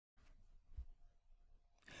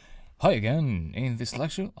Hi again! In this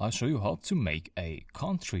lecture I'll show you how to make a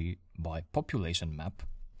country by population map.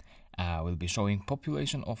 I will be showing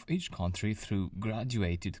population of each country through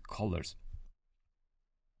graduated colors.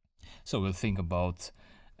 So we'll think about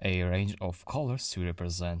a range of colors to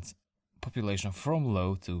represent population from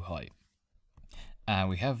low to high. And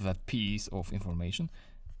we have that piece of information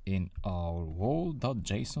in our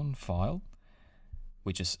wall.json file,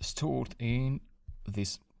 which is stored in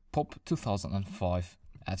this pop 2005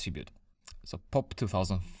 attribute. So pop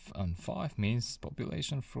 2005 means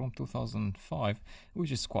population from 2005,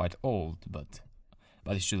 which is quite old, but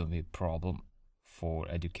it shouldn't be a problem for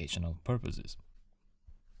educational purposes.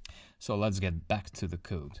 So let's get back to the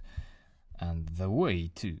code. And the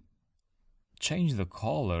way to change the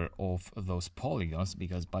color of those polygons,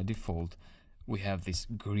 because by default we have this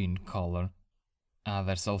green color, and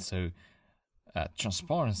there's also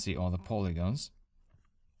transparency on the polygons.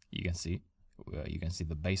 You can see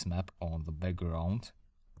the base map on the background.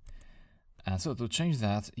 And so to change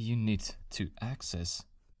that, you need to access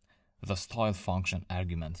the style function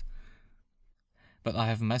argument. But I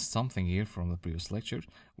have messed something here from the previous lecture,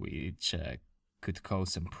 which could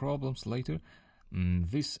cause some problems later.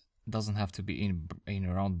 This doesn't have to be in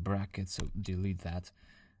round brackets, so delete that.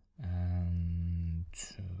 And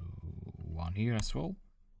one here as well.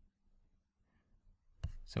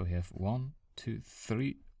 So we have 1, 2,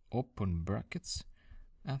 3 open brackets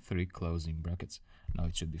and 3 closing brackets. Now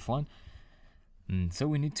it should be fine. So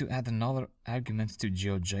we need to add another argument to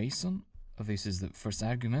GeoJSON. This is the first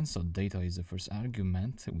argument, so data is the first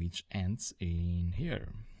argument, which ends in here.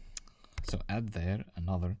 So add there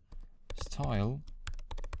another style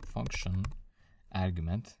function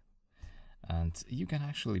argument, and you can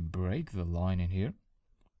actually break the line in here.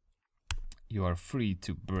 You are free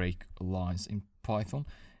to break lines in Python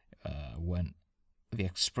when the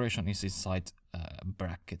expression is inside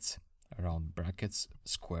brackets, round brackets,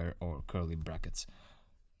 square or curly brackets.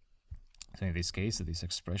 So in this case, this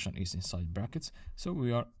expression is inside brackets, so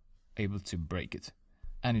we are able to break it.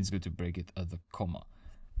 And it's good to break it at the comma.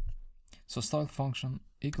 So style function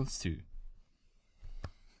equals to.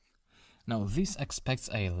 Now this expects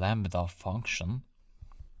a lambda function.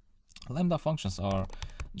 Lambda functions are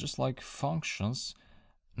just like functions,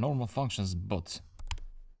 normal functions, but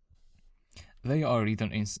they are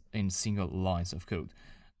written in single lines of code.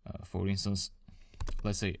 For instance,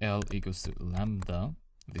 let's say L equals to lambda.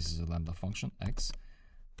 This is a lambda function, x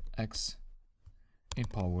in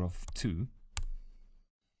power of 2.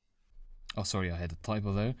 Oh, sorry, I had a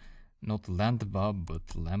typo there. Not lambda,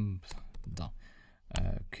 but lambda.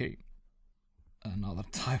 Okay, another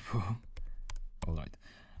typo. All right.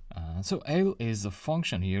 So L is a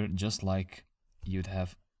function here, just like you'd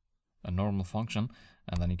have a normal function,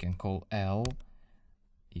 and then you can call L.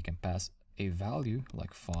 You can pass a value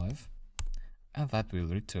like 5, and that will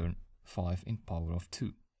return 5 in power of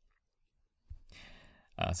 2.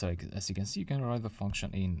 So as you can see, you can write the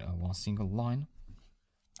function in one single line,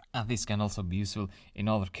 and this can also be useful in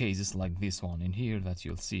other cases like this one in here that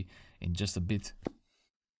you'll see in just a bit.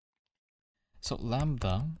 So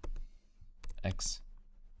lambda x.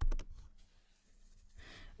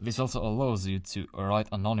 This also allows you to write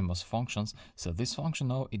anonymous functions. So this function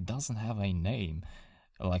now, it doesn't have a name.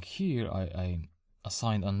 Like here, I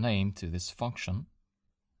assigned a name to this function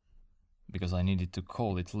because I needed to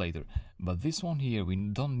call it later. But this one here, we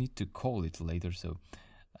don't need to call it later, so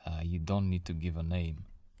you don't need to give a name.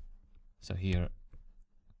 So here,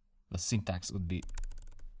 the syntax would be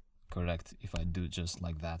correct if I do just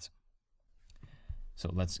like that. So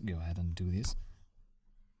let's go ahead and do this.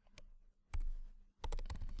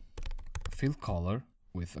 Fill color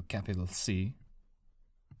with a capital C,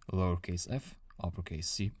 lowercase f, uppercase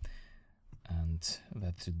C, and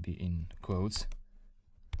that should be in quotes.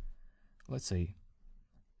 Let's say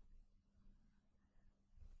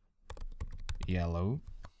yellow.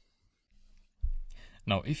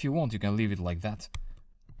 Now if you want, you can leave it like that.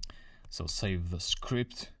 So save the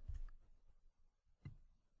script,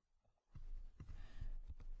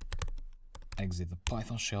 exit the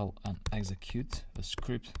Python shell and execute the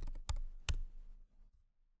script.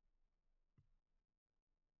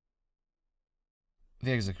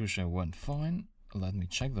 The execution went fine. Let me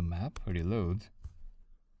check the map, reload,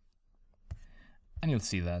 and you'll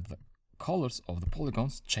see that the colors of the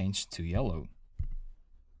polygons changed to yellow.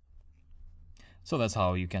 So that's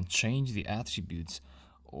how you can change the attributes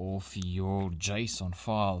of your JSON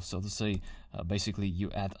file. So to say, basically you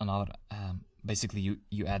add another,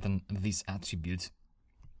 you add this attribute,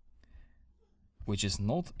 which is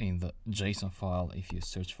not in the JSON file. If you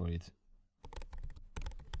search for it,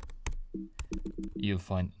 you'll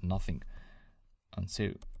find nothing. And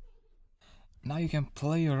so now you can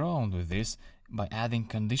play around with this by adding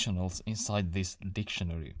conditionals inside this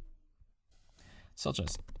dictionary, such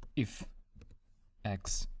as if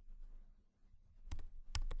x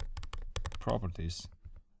properties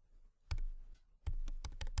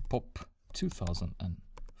pop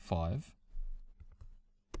 2005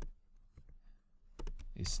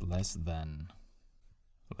 is less than,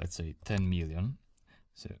 let's say, 10 million.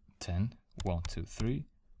 So 10, 1, 2, 3,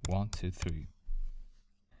 1, 2, 3.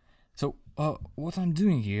 So what I'm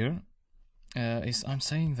doing here is I'm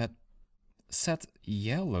saying that set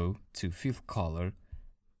yellow to fill color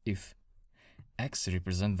if X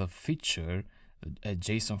represents the feature, a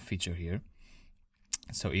JSON feature here.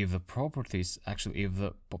 So if the properties, actually if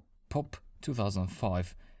the pop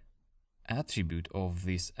 2005 attribute of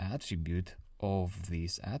this attribute,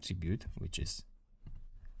 which is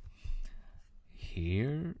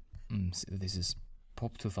here, this is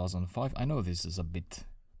pop 2005. I know this is a bit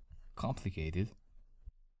complicated.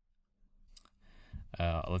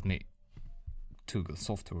 Let me toggle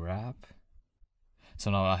soft wrap. So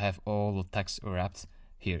now I have all the text wrapped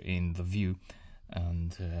here in the view,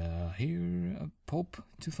 and here pop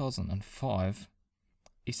 2005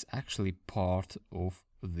 is actually part of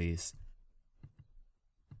this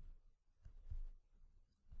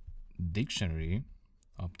dictionary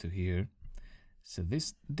up to here. So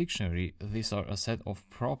this dictionary, these are a set of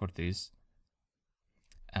properties.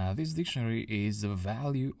 This dictionary is the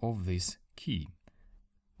value of this key,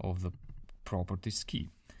 of the properties key.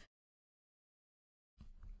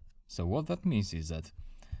 So what that means is that,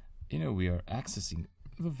 we are accessing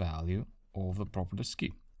the value of the properties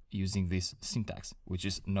key using this syntax, which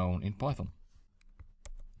is known in Python.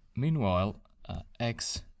 Meanwhile,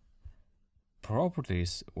 X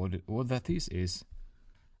properties, what that is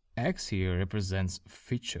X here represents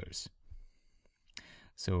features.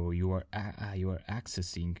 So you are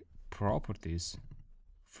accessing properties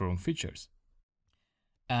from features.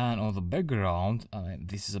 And on the background,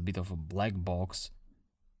 this is a bit of a black box.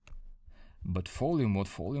 But folium, what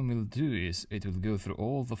folium will do is it will go through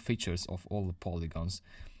all the features of all the polygons,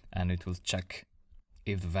 and it will check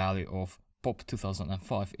if the value of pop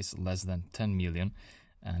 2005 is less than 10 million,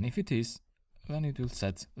 and if it is, then it will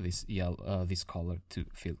set this this color to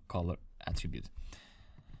fill color attribute.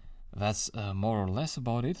 That's more or less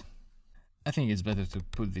about it. I think it's better to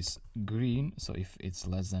put this green, so if it's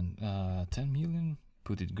less than 10 million,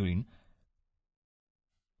 put it green.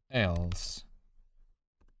 Else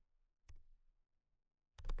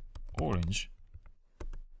orange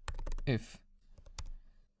if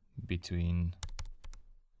between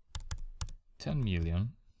 10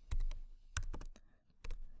 million.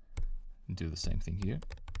 Do the same thing here.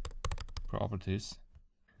 Properties.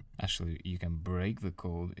 Actually, you can break the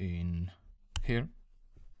code in here.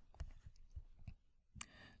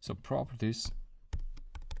 So properties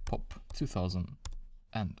pop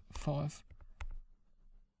 2005,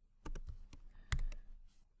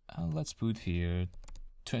 and let's put here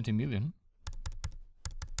 20 million.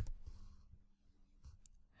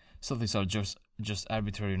 So these are just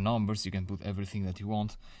arbitrary numbers. You can put everything that you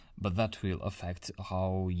want, but that will affect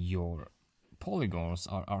how your polygons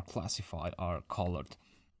are classified, are colored.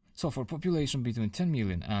 So for population between 10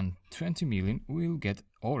 million and 20 million, we'll get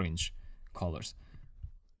orange colors.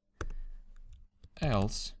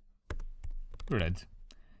 Else red.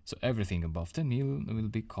 So everything above 10 million will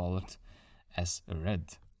be colored as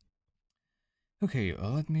red. Okay,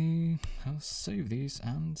 let me save this,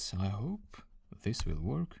 and I hope this will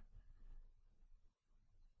work.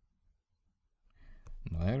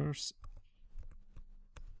 No errors.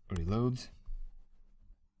 Reload.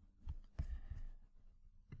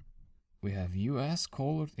 We have US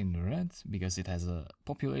colored in red because it has a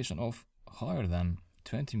population of higher than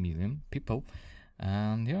 20 million people,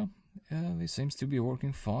 and yeah, this seems to be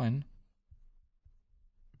working fine.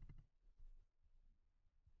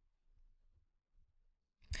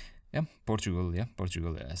 Portugal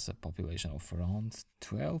has a population of around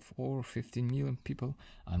 12 or 15 million people,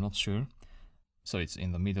 I'm not sure. So it's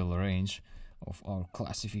in the middle range of our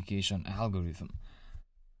classification algorithm.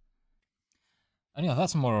 And yeah,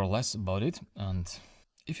 that's more or less about it. And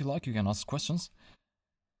if you like, you can ask questions,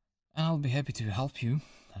 and I'll be happy to help you,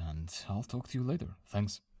 and I'll talk to you later.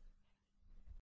 Thanks.